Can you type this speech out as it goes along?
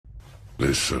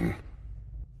Listen,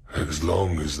 as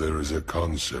long as there is a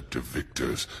concept of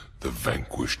victors, the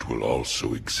vanquished will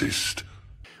also exist.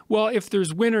 Well, if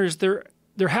there's winners, there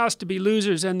has to be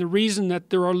losers, and the reason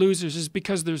that there are losers is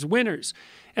because there's winners.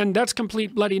 And that's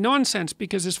complete bloody nonsense,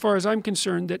 because as far as I'm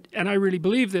concerned, that, and I really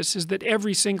believe this, is that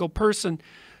every single person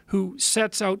who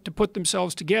sets out to put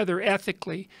themselves together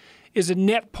ethically is a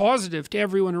net positive to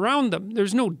everyone around them.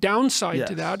 There's no downside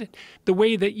to that. The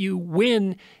way that you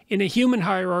win in a human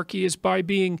hierarchy is by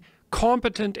being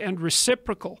competent and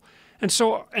reciprocal. And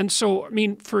so, I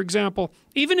mean, for example,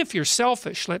 even if you're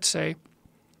selfish, let's say,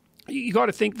 you got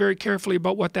to think very carefully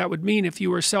about what that would mean if you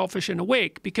were selfish and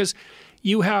awake, because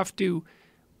you have to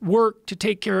work to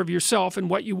take care of yourself and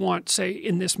what you want, say,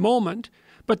 in this moment.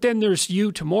 But then there's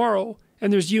you tomorrow,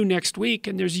 and there's you next week,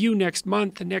 and there's you next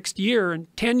month and next year and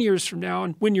 10 years from now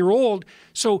and when you're old.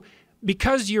 So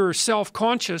because you're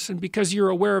self-conscious and because you're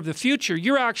aware of the future,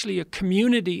 you're actually a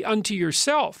community unto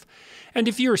yourself. And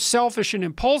if you're selfish and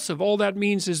impulsive, all that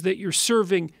means is that you're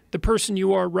serving the person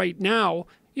you are right now,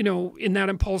 you know, in that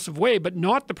impulsive way, but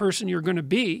not the person you're going to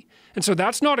be. And so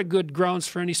that's not a good grounds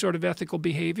for any sort of ethical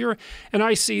behavior. And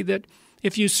I see that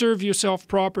if you serve yourself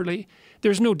properly,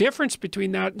 there's no difference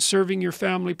between that and serving your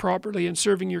family properly and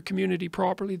serving your community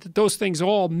properly, that those things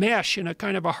all mesh in a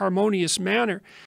kind of a harmonious manner.